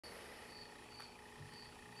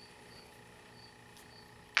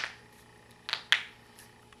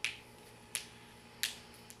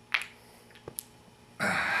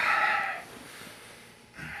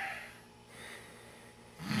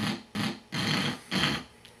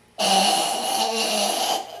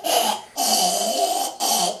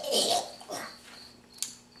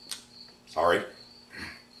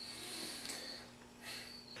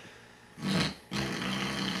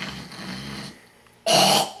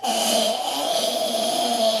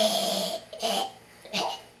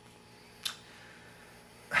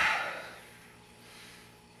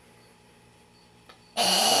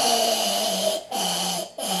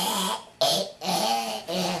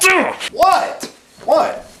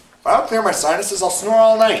I'll clear my sinuses, I'll snore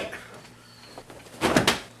all night.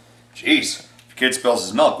 Jeez, if your kid spills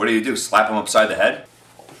his milk, what do? Slap him upside the head?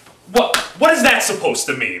 What is that supposed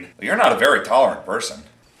to mean? Well, you're not a very tolerant person.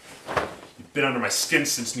 You've been under my skin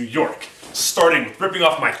since New York, starting with ripping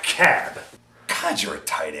off my cab. God, you're a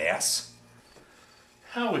tight ass.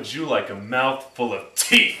 How would you like a mouth full of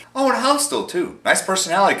teeth? Oh, and hostile, too. Nice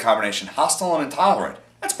personality combination, hostile and intolerant.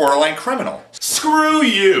 That's borderline criminal. Screw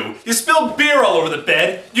you! You spilled beer all over the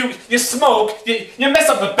bed, you smoke, you mess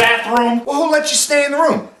up the bathroom. Well, who let you stay in the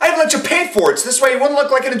room? I didn't let you pay for it, so this way you wouldn't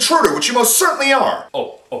look like an intruder, which you most certainly are.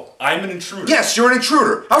 Oh, I'm an intruder. Yes, you're an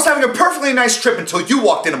intruder. I was having a perfectly nice trip until you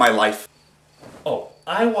walked into my life. Oh,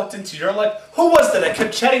 I walked into your life? Who was that? I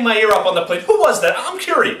kept chatting my ear up on the plane. Who was that? I'm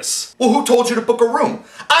curious. Well, who told you to book a room?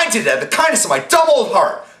 I did that out of the kindness of my dumb old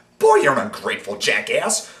heart. Boy, you're an ungrateful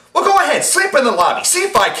jackass. Well, go ahead, sleep in the lobby. See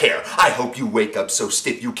if I care. I hope you wake up so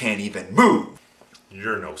stiff you can't even move.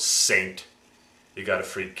 You're no saint. You got a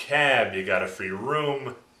free cab, you got a free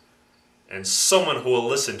room, and someone who will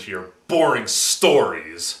listen to your boring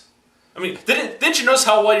stories. I mean, didn't you notice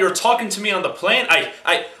how while you were talking to me on the plane,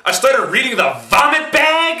 I started reading the vomit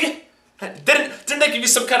bag? Didn't that give you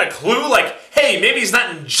some kind of clue? Like, hey, maybe he's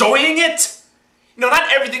not enjoying it? You know,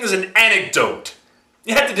 not everything is an anecdote.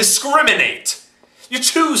 You have to discriminate. You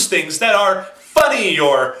choose things that are funny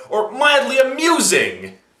or mildly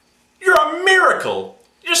amusing. You're a miracle.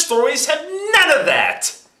 Your stories have none of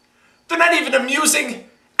that. They're not even amusing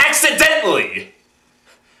accidentally.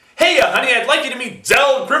 Hey, honey, I'd like you to meet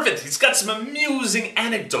Del Griffith. He's got some amusing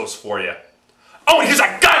anecdotes for you. Oh, and here's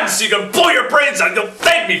a gun so you can blow your brains out and you'll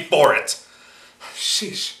thank me for it.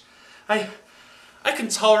 Sheesh. I can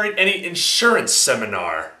tolerate any insurance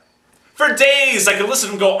seminar. For days, I could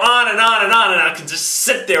listen to them go on and on and on, and I can just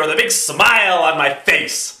sit there with a big smile on my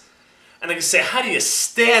face. And they can say, how do you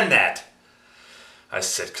stand that? I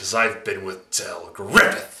said, because I've been with Del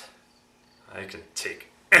Griffith. I can take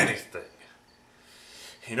anything.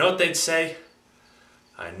 You know what they'd say?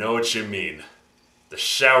 I know what you mean. The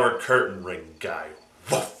shower curtain ring guy.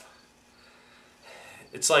 Woof.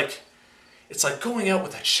 It's like going out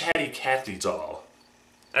with a chatty Cathy doll.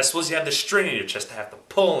 I suppose you have the string in your chest to have to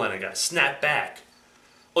pull and I gotta snap back.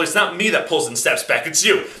 Well, it's not me that pulls and snaps back, it's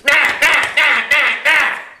you.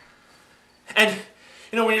 And,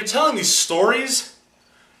 you know, when you're telling these stories,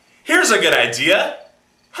 here's a good idea.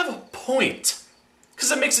 Have a point.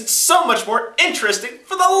 Because it makes it so much more interesting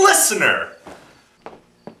for the listener.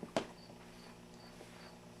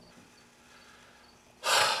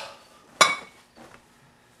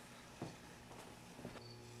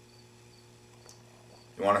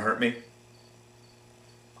 You want to hurt me?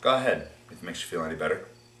 Go ahead, if it makes you feel any better.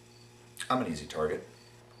 I'm an easy target.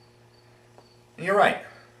 And you're right.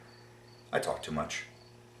 I talk too much.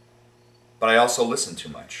 But I also listen too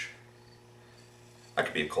much. I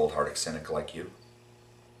could be a cold-hearted cynic like you.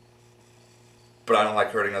 But I don't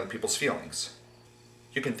like hurting other people's feelings.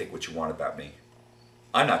 You can think what you want about me.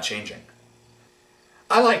 I'm not changing.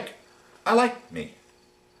 I like me.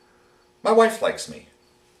 My wife likes me.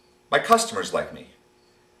 My customers like me.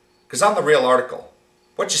 Because I'm the real article.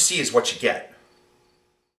 What you see is what you get.